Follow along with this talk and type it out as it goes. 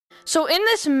So in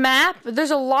this map,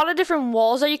 there's a lot of different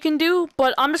walls that you can do,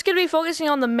 but I'm just going to be focusing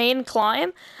on the main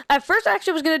climb. At first, I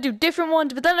actually was going to do different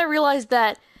ones, but then I realized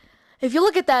that if you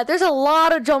look at that, there's a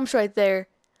lot of jumps right there.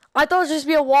 I thought it was just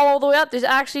be a wall all the way up. There's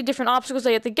actually different obstacles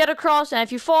that you have to get across, and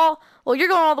if you fall, well, you're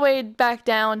going all the way back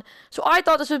down. So I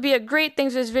thought this would be a great thing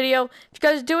for this video. If you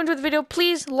guys do enjoy the video,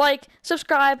 please like,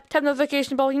 subscribe, tap the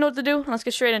notification bell. You know what to do, and let's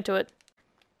get straight into it.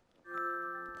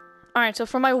 Alright, so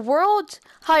for my world's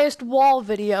highest wall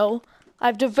video,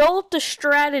 I've developed a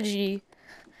strategy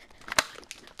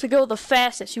to go the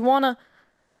fastest. You want to,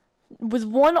 with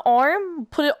one arm,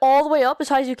 put it all the way up as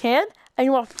high as you can, and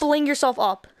you want to fling yourself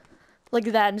up. Like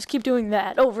that, and just keep doing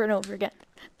that over and over again.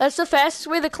 That's the fastest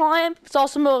way to climb. It's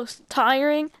also most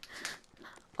tiring.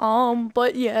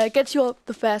 But yeah, it gets you up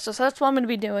the fastest. So that's what I'm going to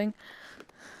be doing.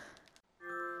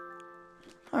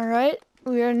 Alright,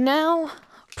 we are now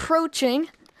approaching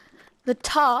the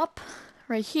top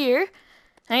right here.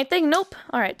 Anything? Nope.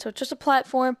 Alright, so it's just a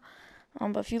platform.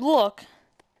 But if you look,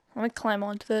 let me climb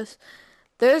onto this.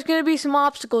 There's going to be some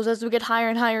obstacles as we get higher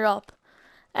and higher up.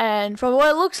 And from what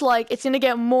it looks like, it's going to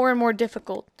get more and more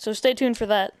difficult. So stay tuned for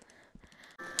that.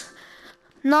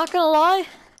 Not going to lie,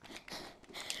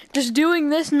 just doing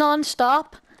this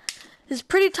non-stop is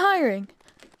pretty tiring.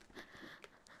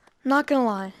 Not going to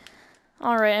lie.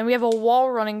 Alright, and we have a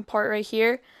wall running part right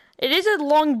here. It is a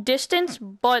long distance,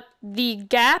 but the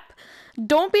gap,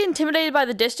 don't be intimidated by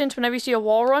the distance whenever you see a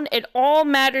wall run. It all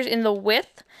matters in the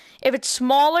width. If it's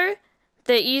smaller,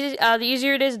 the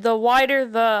easier it is, the wider,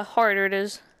 the harder it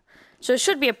is. So it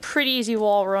should be a pretty easy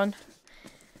wall run.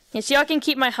 You see, I can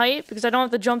keep my height because I don't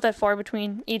have to jump that far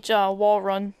between each wall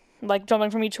run, like jumping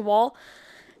from each wall.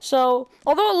 So,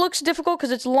 although it looks difficult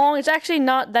because it's long, it's actually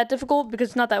not that difficult because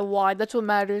it's not that wide. That's what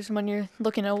matters when you're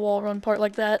looking at a wall run part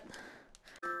like that.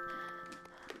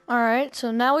 Alright,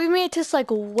 so now we've made this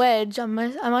like a wedge. Am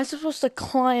I supposed to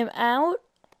climb out?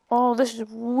 Oh, this is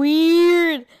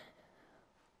weird.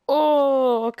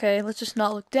 Oh, okay, let's just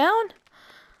not look down.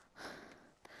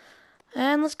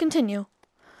 And let's continue.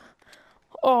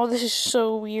 Oh, this is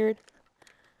so weird.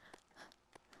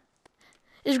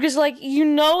 It's because, like, you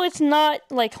know it's not,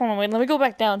 like, hold on, wait, let me go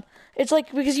back down. It's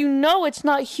like, because you know it's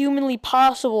not humanly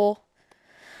possible.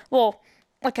 Well,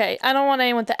 okay, I don't want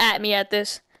anyone to at me at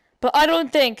this, but I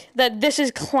don't think that this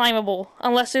is climbable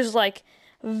unless there's, like,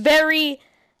 very,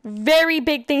 very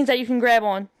big things that you can grab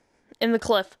on in the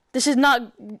cliff. This is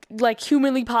not, like,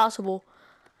 humanly possible.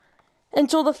 And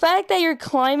so the fact that you're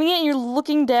climbing it and you're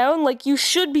looking down, like, you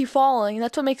should be falling.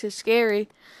 That's what makes it scary.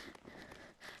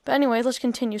 But anyway, let's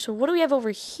continue. So what do we have over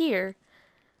here?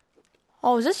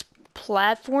 Oh, is this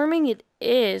platforming? It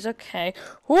is. Okay.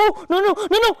 Oh, no, no,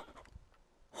 no,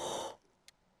 no!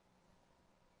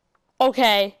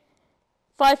 Okay.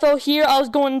 If I fell here, I was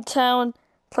going to town.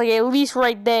 It's like at least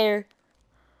right there.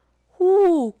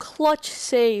 Ooh, clutch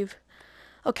save.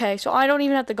 Okay, so I don't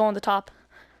even have to go on the top.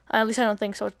 At least I don't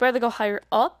think so. It's better to go higher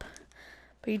up.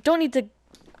 But you don't need to...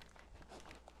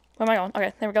 Where am I going?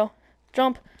 Okay, there we go.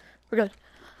 Jump. We're good.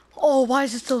 Oh, why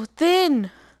is it so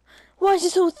thin? Why is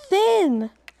it so thin?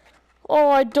 Oh,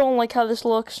 I don't like how this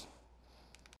looks.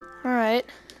 Alright.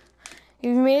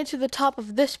 You've made it to the top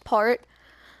of this part.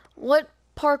 What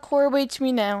parkour awaits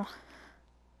me now?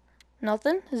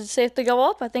 Nothing? Is it safe to go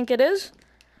up? I think it is.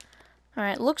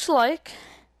 Alright, looks like...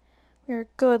 We're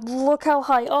good. Look how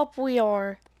high up we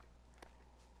are.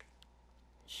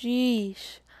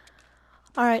 Jeez.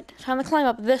 Alright, time to climb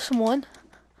up this one.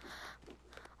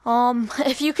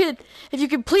 If you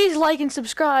could please like and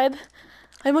subscribe,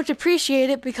 I'd much appreciate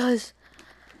it because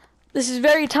this is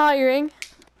very tiring.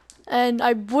 And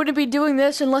I wouldn't be doing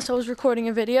this unless I was recording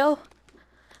a video.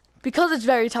 Because it's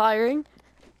very tiring.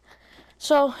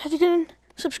 So, if you can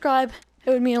subscribe,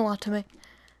 it would mean a lot to me.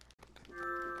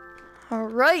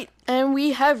 Alright, and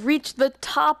we have reached the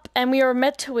top, and we are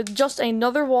met with just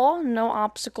another wall, no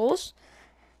obstacles.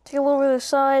 Take a look over the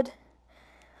side.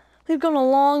 We've gone a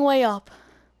long way up.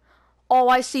 Oh,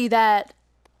 I see that.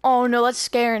 Oh no, that's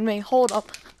scaring me. Hold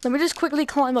up. Let me just quickly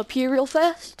climb up here real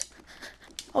fast.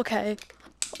 Okay.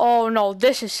 Oh no,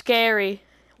 this is scary.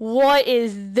 What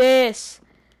is this?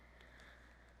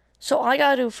 So I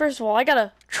gotta do, first of all, I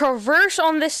gotta traverse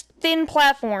on this thin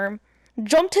platform.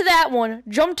 Jump to that one,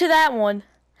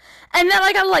 and then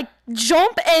I gotta, like,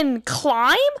 jump and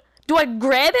climb? Do I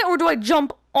grab it, or do I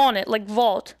jump on it, like,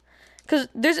 vault? Because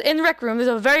there's, in the rec room, there's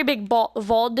a very big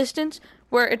vault distance,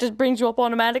 where it just brings you up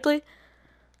automatically.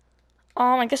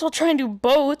 I guess I'll try and do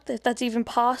both, if that's even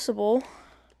possible.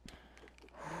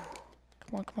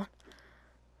 Come on, come on.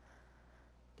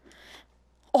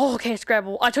 Oh, okay, it's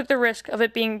grabbable. I took the risk of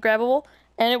it being grabbable,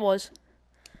 and it was.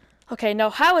 Okay, now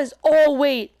how is... Oh,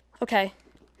 wait. Okay.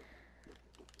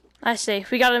 I see.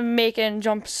 We gotta make it and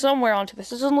jump somewhere onto this.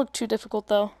 This doesn't look too difficult,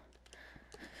 though.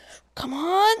 Come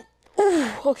on! Ooh,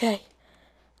 okay.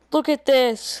 Look at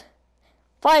this.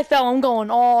 If I fell, I'm going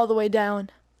all the way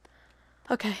down.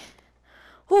 Okay.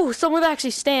 Ooh, someone would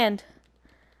actually stand.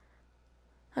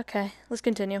 Okay, let's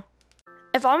continue.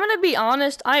 If I'm gonna be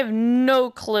honest, I have no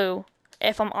clue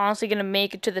if I'm honestly gonna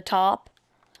make it to the top.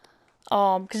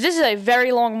 Because this is a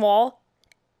very long wall.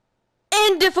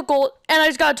 And difficult, and I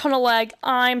just got a ton of lag.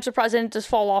 I'm surprised I didn't just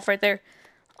fall off right there.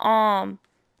 Yeah,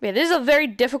 this is a very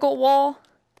difficult wall.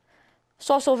 It's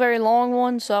also a very long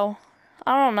one, so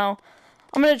I don't know.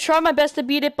 I'm gonna try my best to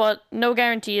beat it, but no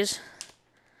guarantees.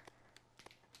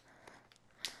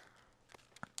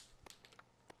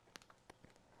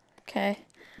 Okay.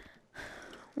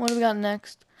 What do we got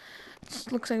next?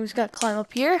 This looks like we just gotta climb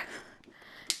up here.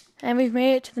 And we've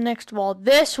made it to the next wall.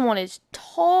 This one is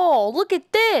tall. Look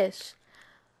at this.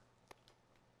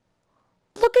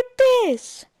 Look at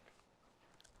this.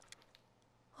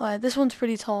 Alright, this one's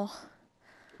pretty tall.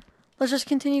 Let's just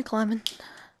continue climbing.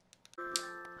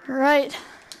 Alright.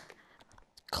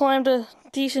 Climbed a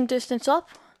decent distance up.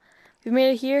 We've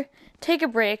made it here. Take a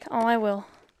break. Oh, I will.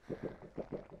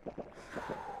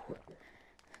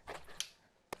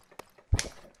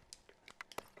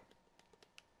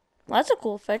 That's a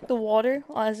cool effect. The water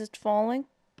as it's falling.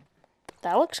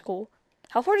 That looks cool.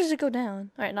 How far does it go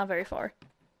down? Alright, not very far.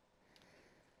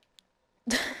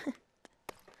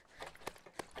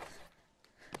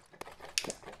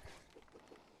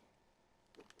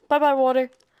 Bye-bye, water.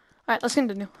 Alright, let's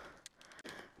continue.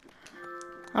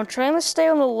 I'm trying to stay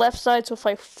on the left side, so if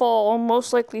I fall, I'll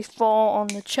most likely fall on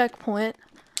the checkpoint.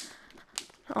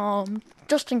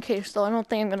 Just in case, though. I don't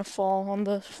think I'm gonna fall on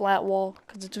the flat wall,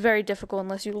 because it's very difficult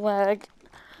unless you lag.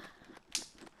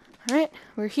 Alright,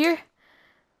 we're here.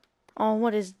 Oh,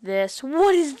 what is this?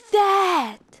 What is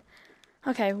that?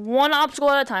 Okay, one obstacle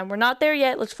at a time. We're not there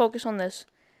yet. Let's focus on this.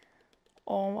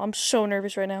 Oh, I'm so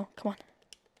nervous right now. Come on.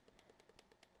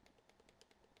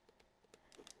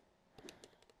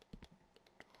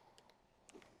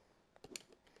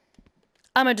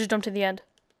 I'm gonna just jump to the end.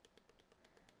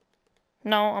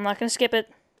 No, I'm not gonna skip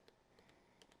it.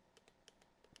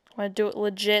 I wanna do it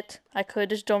legit. I could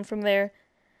just jump from there.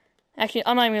 Actually,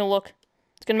 I'm not even gonna look.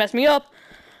 It's gonna mess me up.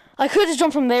 I could just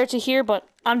jump from there to here, but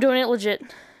I'm doing it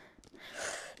legit.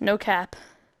 No cap.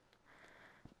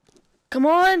 Come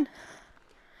on!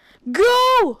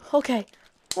 Go! Okay.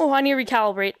 Oh, I need to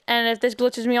recalibrate. And if this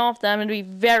glitches me off, then I'm gonna be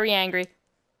very angry.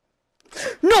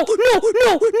 No! No!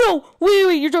 No! No!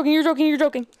 Wait, you're joking, you're joking, you're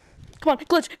joking. Come on,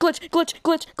 glitch, glitch, glitch,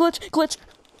 glitch, glitch, glitch.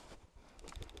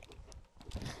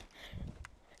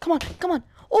 Come on, come on.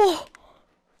 Oh!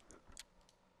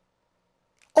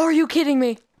 Are you kidding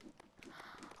me?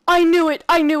 I knew it,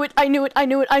 I knew it, I knew it, I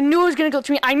knew it. I knew it was gonna glitch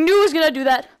me. I knew it was gonna do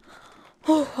that.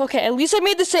 Oh, okay, at least I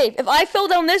made the save. If I fell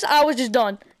down this, I was just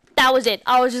done. That was it.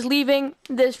 I was just leaving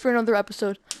this for another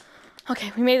episode.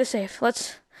 Okay, we made the save.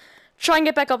 Let's try and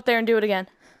get back up there and do it again.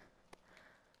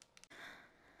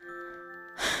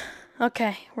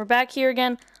 Okay, we're back here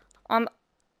again. I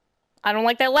don't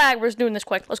like that lag. We're just doing this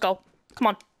quick. Let's go. Come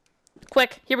on.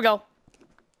 Quick. Here we go.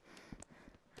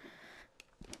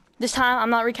 This time, I'm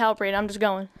not recalibrating. I'm just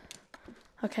going.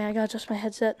 Okay, I gotta adjust my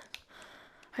headset.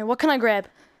 Alright, what can I grab?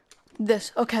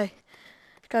 This. Okay.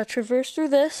 Gotta traverse through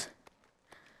this.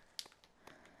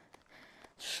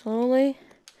 Slowly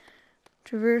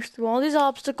traverse through all these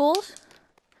obstacles.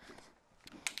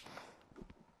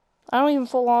 I don't even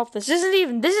fall off this. This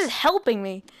is helping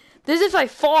me. This, if I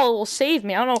fall, it will save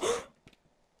me. I don't know.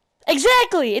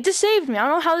 Exactly! It just saved me. I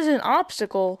don't know how this is an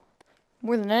obstacle.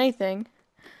 More than anything.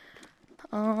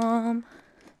 Go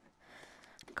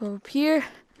up here.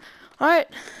 Alright.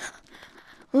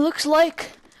 Looks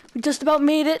like we just about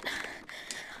made it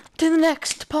to the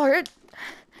next part.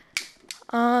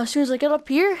 As soon as I get up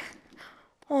here.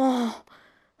 Oh.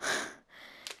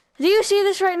 Do you see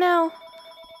this right now?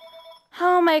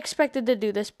 How am I expected to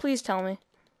do this? Please tell me.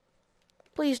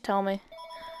 Please tell me.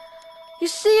 You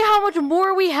see how much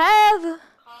more we have?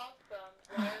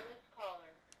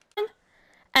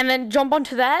 And then jump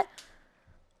onto that?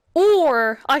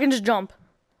 Or I can just jump.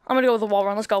 I'm gonna go with the wall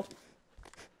run. Let's go.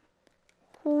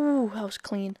 Ooh, that was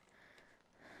clean.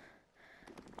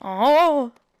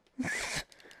 Oh.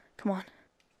 Come on.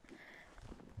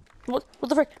 What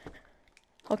the frick?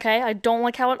 Okay, I don't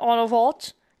like how it auto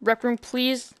vaults. Rec Room,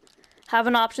 please have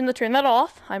an option to turn that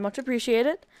off. I much appreciate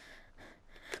it.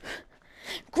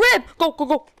 Grab! Go, go,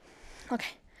 go.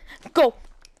 Okay. Go.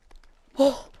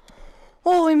 Oh.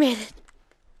 Oh, we made it.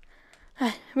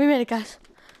 Alright, we made it, guys.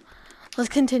 Let's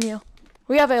continue.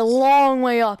 We have a long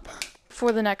way up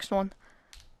before the next one.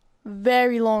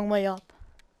 Very long way up.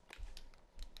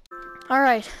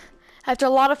 Alright, after a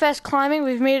lot of fast climbing,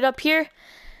 we've made it up here.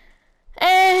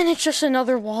 And it's just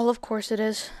another wall, of course it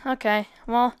is. Okay,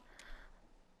 well,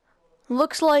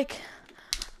 looks like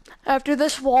after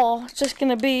this wall, it's just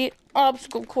gonna be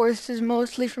obstacle courses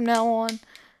mostly from now on.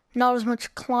 Not as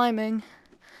much climbing.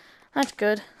 That's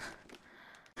good.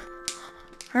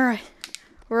 Alright,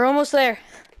 we're almost there.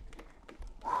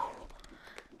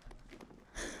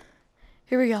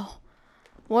 Here we go.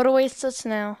 What awaits us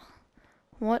now?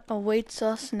 What awaits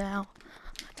us now?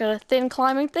 Got a thin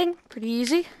climbing thing. Pretty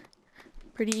easy.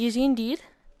 Pretty easy indeed.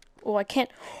 Oh, I can't.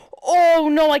 Oh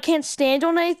no, I can't stand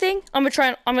on anything. I'm gonna try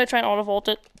and auto vault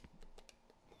it.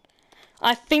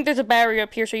 I think there's a barrier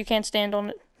up here, so you can't stand on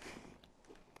it.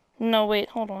 No, wait,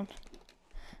 hold on.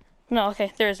 No,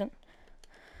 okay, there isn't.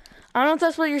 I don't know if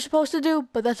that's what you're supposed to do,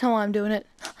 but that's how I'm doing it.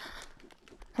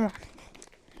 Come on.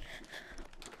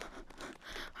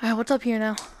 Alright, what's up here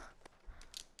now?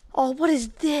 Oh, what is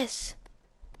this?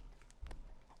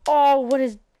 Oh, what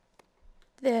is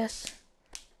this?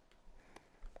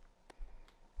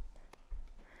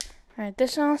 Alright,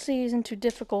 this honestly isn't too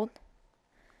difficult.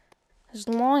 As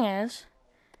long as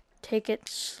take it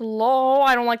slow.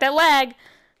 I don't like that lag.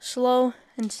 Slow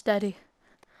and steady.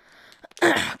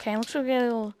 Okay, looks like we get a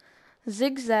little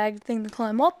zigzag thing to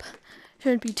climb up.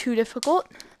 Shouldn't be too difficult.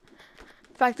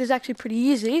 In fact, it's actually pretty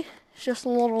easy. It's just a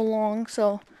little long,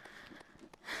 so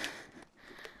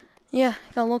yeah,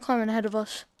 got a little climbing ahead of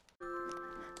us.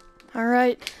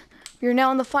 Alright, we're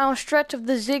now in the final stretch of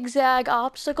the zigzag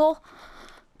obstacle.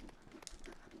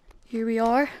 Here we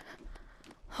are.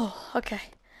 Oh, okay.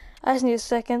 I just need a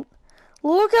second.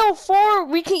 Look how far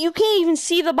you can't even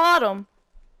see the bottom.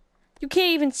 You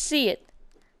can't even see it.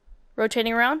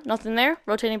 Rotating around, nothing there.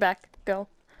 Rotating back, go.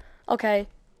 Okay.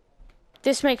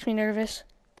 This makes me nervous.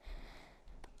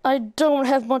 I don't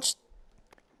have much.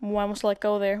 Oh, I almost let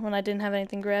go there when I didn't have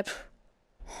anything grabbed.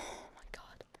 Oh my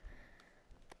god.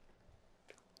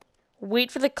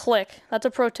 Wait for the click. That's a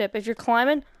pro tip. If you're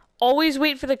climbing, always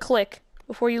wait for the click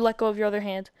before you let go of your other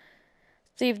hand.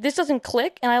 See, if this doesn't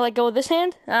click and I let go of this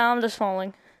hand, I'm just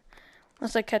falling.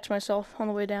 Unless I catch myself on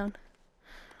the way down.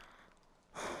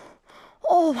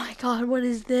 Oh my god, what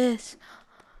is this?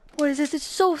 What is this? It's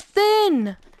so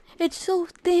thin! It's so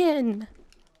thin!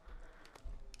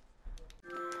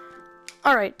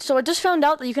 Alright, so I just found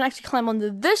out that you can actually climb onto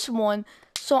this one.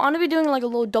 So I'm going to be doing like a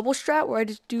little double strat where I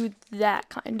just do that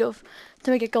kind of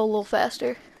to make it go a little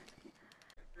faster.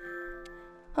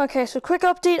 Okay, so quick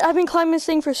update. I've been climbing this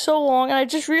thing for so long, and I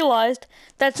just realized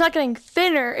that it's not getting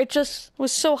thinner. It just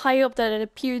was so high up that it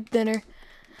appeared thinner.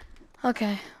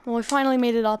 Okay, well, we finally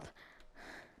made it up.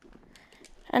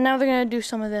 And now they're going to do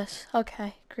some of this.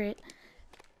 Okay, great.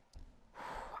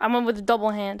 I went with a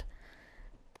double hand.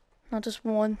 Not just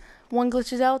one. One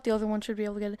glitches out, the other one should be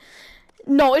able to get it.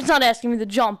 No, it's not asking me to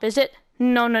jump, is it?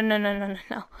 No.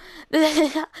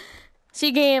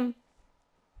 See, game.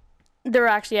 They're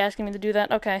actually asking me to do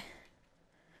that. Okay.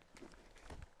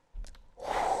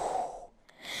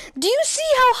 Do you see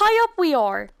how high up we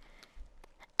are?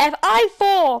 If I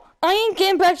fall, I ain't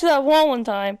getting back to that wall in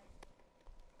time.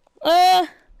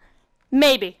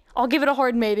 Maybe. I'll give it a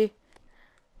hard maybe.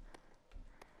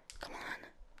 Come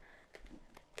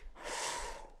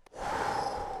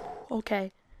on.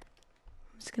 Okay.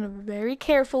 I'm just gonna very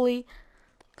carefully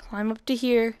climb up to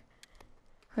here.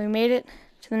 We made it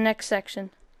to the next section.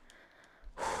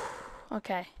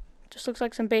 Okay. Just looks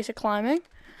like some basic climbing.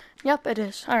 Yep, it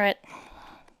is. Alright.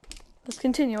 Let's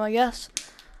continue, I guess.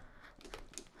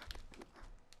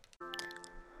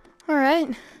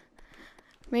 Alright.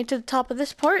 Made it to the top of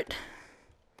this part.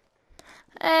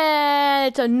 And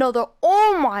it's another.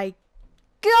 Oh my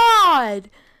god!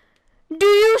 Do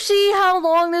you see how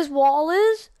long this wall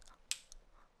is?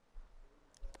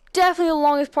 Definitely the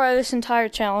longest part of this entire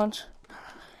challenge.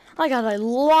 I got a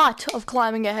lot of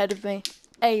climbing ahead of me.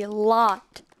 A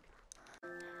lot.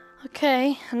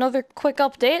 Okay, another quick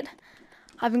update.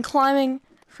 I've been climbing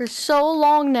for so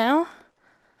long now.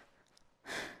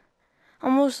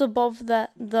 Almost above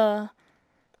the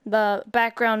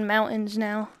background mountains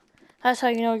now. That's how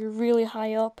you know you're really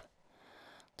high up.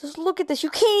 Just look at this. You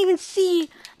can't even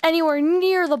see anywhere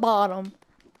near the bottom.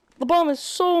 The bottom is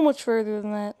so much further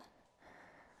than that.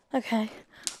 Okay.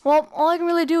 Well, all I can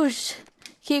really do is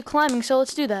keep climbing, so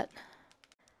let's do that.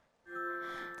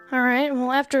 Alright,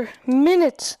 well, after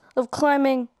minutes of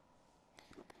climbing,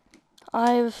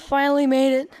 I've finally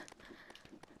made it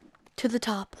to the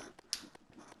top.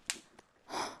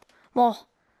 Well,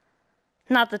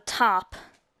 not the top,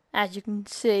 as you can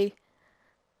see,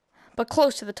 but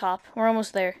close to the top. We're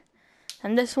almost there.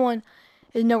 And this one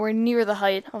is nowhere near the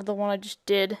height of the one I just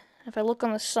did. If I look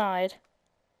on the side,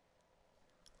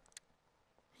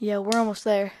 yeah, we're almost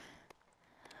there.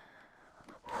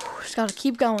 Just gotta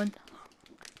keep going.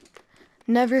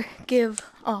 Never give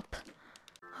up.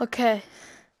 Okay,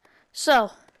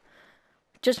 so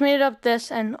just made it up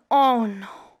this, and oh no,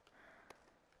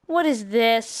 what is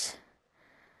this?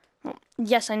 Well,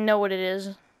 yes, I know what it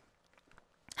is.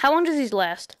 How long do these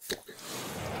last?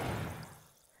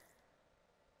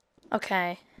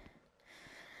 Okay.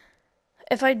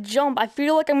 If I jump, I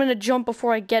feel like I'm gonna jump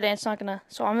before I get it. It's not gonna.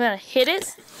 So I'm gonna hit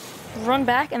it, run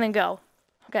back, and then go.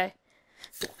 Okay.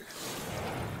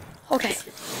 Okay.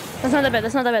 That's not that bad.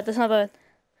 That's not that bad. That's not bad.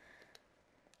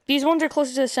 These ones are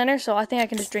closer to the center, so I think I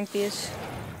can just drink these.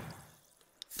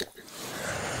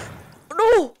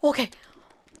 No! Okay.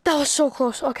 That was so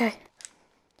close. Okay.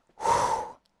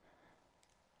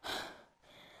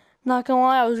 Not gonna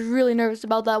lie, I was really nervous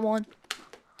about that one.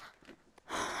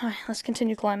 Alright, let's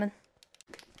continue climbing.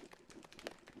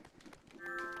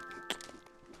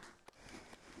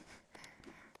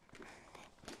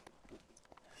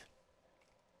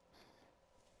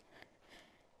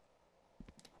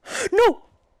 No!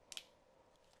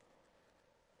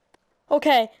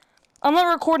 Okay, I'm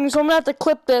not recording, so I'm gonna have to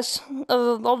clip this.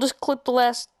 I'll just clip the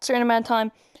last certain amount of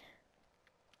time.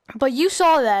 But you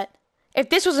saw that. If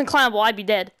this wasn't climbable, I'd be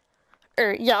dead.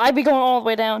 Yeah, I'd be going all the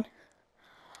way down.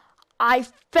 I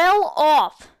fell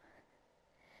off,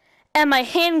 and my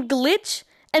hand glitched,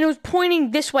 and it was pointing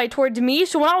this way towards me.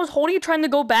 So when I was holding it, trying to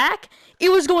go back,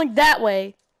 it was going that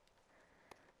way.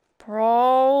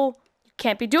 Bro, you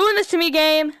can't be doing this to me,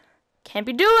 game. Can't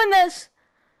be doing this.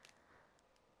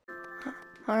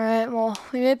 Alright, well,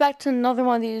 we made it back to another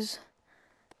one of these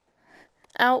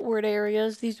outward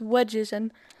areas, these wedges,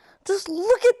 and just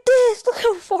look at this! Look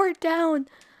how far down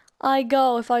I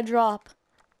go if I drop.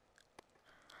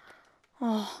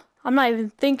 Oh, I'm not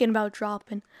even thinking about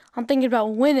dropping. I'm thinking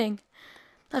about winning.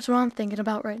 That's what I'm thinking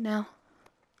about right now.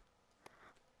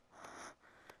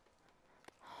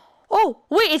 Oh,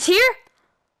 wait, it's here?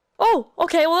 Oh,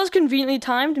 okay, well, that's conveniently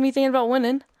timed, me thinking about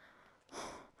winning.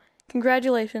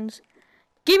 Congratulations.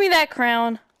 Give me that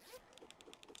crown.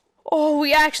 Oh,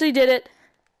 we actually did it.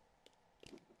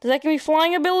 Does that give me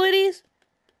flying abilities?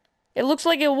 It looks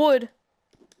like it would.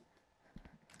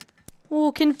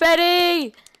 Ooh,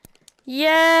 confetti!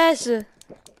 Yes!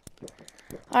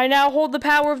 I now hold the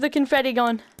power of the confetti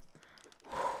gun.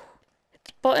 Hit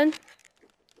the button.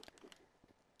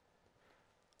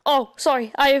 Oh,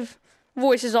 sorry, I have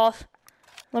voices off.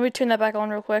 Let me turn that back on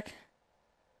real quick.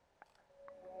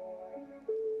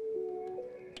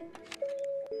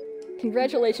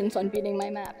 Congratulations on beating my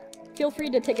map. Feel free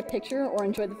to take a picture or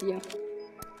enjoy the view.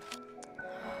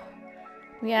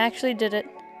 We actually did it.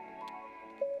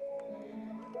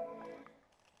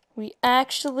 We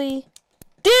actually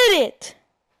did it!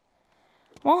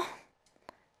 Well,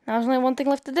 now there's only one thing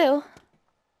left to do.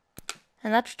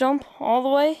 And that's jump all the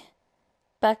way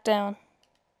back down.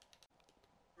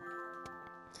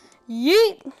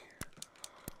 Yeet!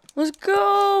 Let's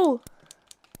go!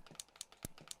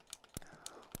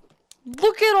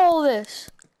 Look at all this.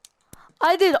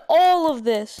 I did all of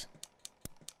this.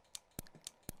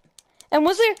 And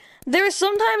there were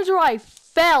some times where I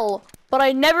fell, but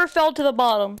I never fell to the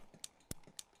bottom.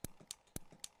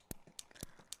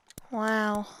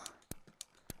 Wow.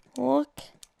 Look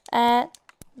at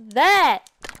that.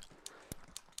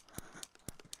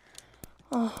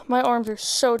 Oh, my arms are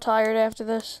so tired after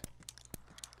this.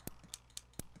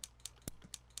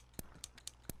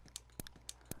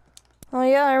 Oh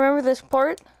yeah, I remember this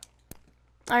part.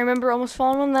 I remember almost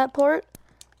falling on that part.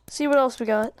 See what else we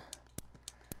got.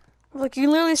 Look, you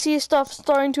can literally see stuff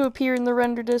starting to appear in the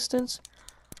render distance.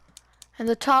 And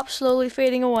the top slowly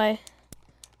fading away.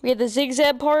 We had the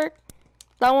zigzag part.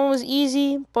 That one was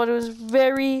easy, but it was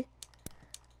very...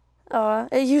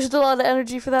 it used a lot of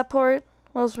energy for that part.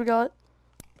 What else we got?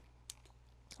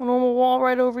 A normal wall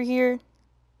right over here.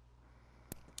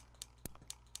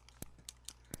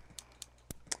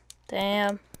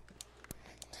 Damn.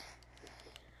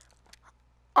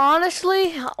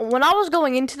 Honestly, when I was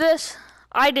going into this,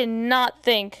 I did not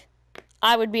think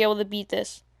I would be able to beat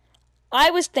this. I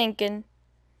was thinking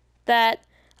that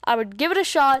I would give it a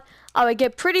shot, I would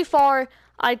get pretty far,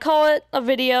 I'd call it a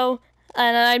video,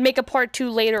 and I'd make a part 2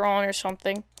 later on or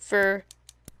something for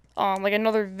like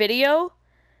another video.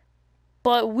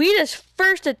 But we just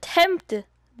first attempted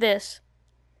this.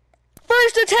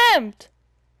 First attempt!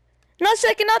 Not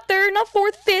second, not third, not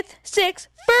fourth, fifth, sixth,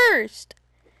 first!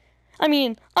 I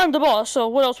mean, I'm the boss, so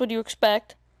what else would you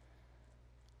expect?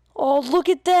 Oh, look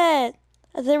at that!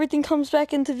 As everything comes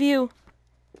back into view.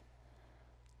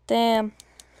 Damn.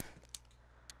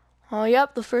 Oh,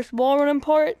 yep, the first wall running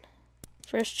part.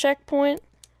 First checkpoint.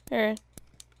 Or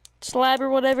slab or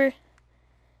whatever.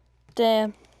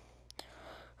 Damn.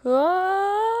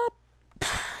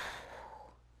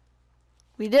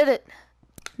 We did it.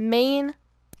 Main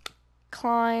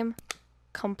climb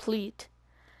complete.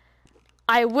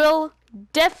 I will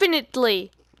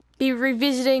definitely be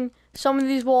revisiting some of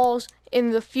these walls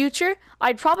in the future.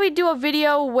 I'd probably do a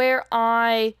video where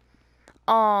I,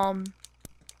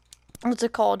 what's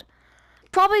it called?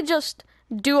 Probably just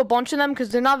do a bunch of them because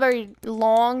they're not very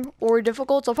long or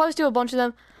difficult. So I'll probably just do a bunch of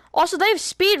them. Also, they have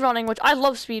speed running, which I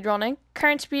love speed running.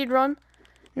 Current speed run,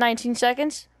 19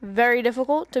 seconds. Very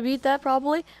difficult to beat that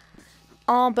probably.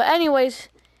 But anyways,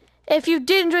 if you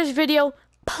did enjoy this video,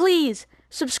 please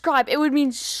subscribe. It would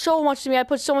mean so much to me. I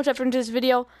put so much effort into this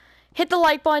video. Hit the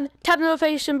like button, tap the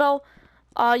notification bell.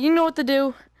 You know what to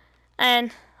do.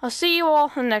 And I'll see you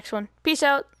all in the next one. Peace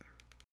out.